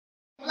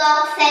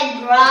Megablocks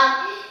I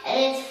brought,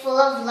 and it's full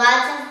of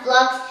lots of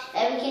blocks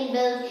that we can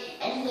build.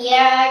 And here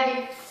are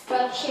the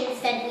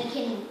structures that we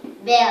can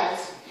build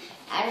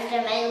out of the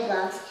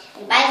Megablocks.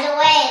 And by the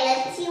way,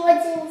 let's see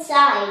what's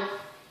inside.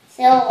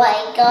 So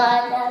I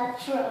got them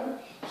from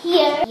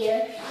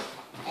here,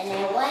 and I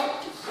went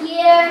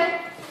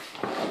here,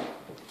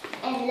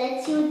 and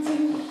let's see what's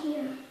in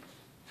here.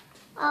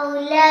 Oh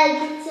look,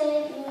 it's a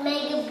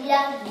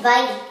Megablock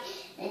bike.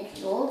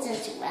 It rolls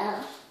as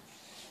well.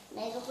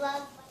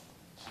 Megablock.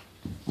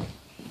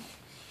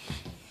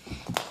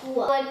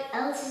 What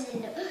else is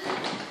in the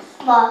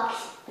box?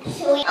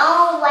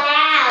 Oh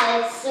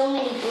wow, it's so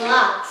many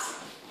blocks.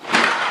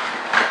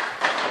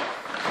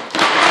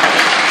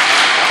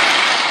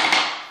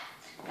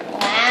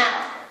 Wow,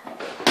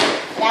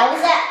 that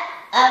was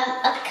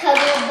a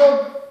cover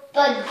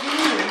balloon.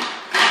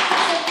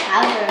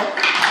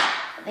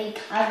 A big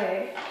cover.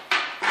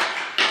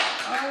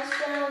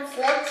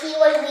 Let's see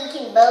what we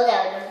can build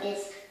out of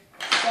this.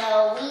 So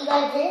we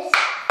got this.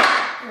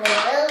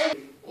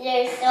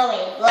 There's so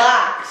many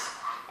blocks.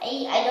 I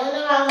don't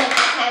know how much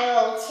time it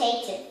will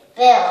take to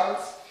build.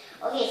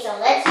 Okay, so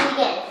let's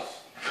begin.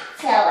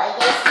 So I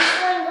guess this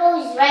one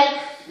goes right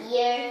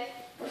here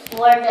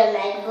before the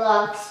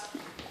Megablocks,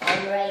 and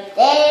right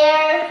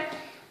there.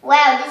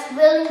 Wow, this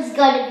building's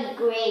gonna be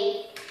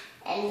great.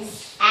 And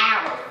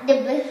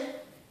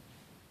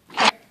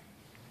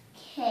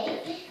okay,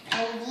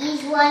 and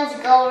these ones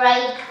go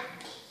right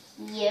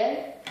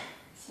here.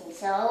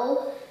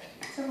 So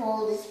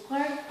hold this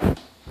part.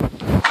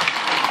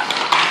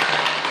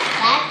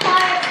 That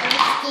part, and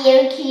the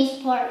staircase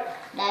part,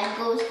 that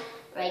goes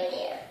right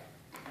there.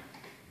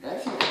 Don't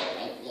think there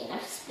might be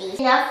enough space.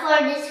 Enough for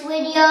this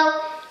video.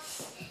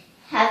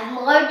 Have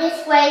more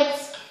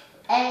dislikes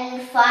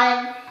and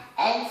fun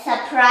and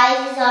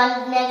surprises on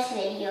the next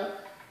video.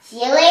 See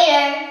you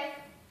later.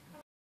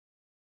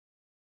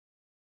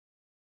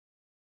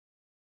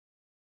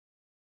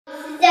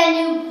 This is the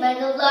new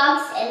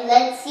Megablocks, and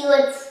let's see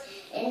what's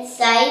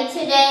inside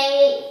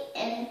today.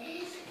 And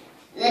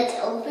let's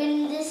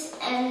open this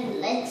and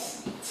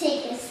let's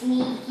take a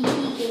sneaky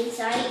peek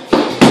inside.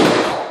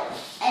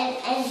 And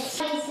it's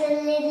a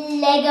little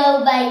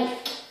Lego bike,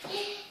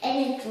 and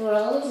it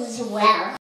rolls as well.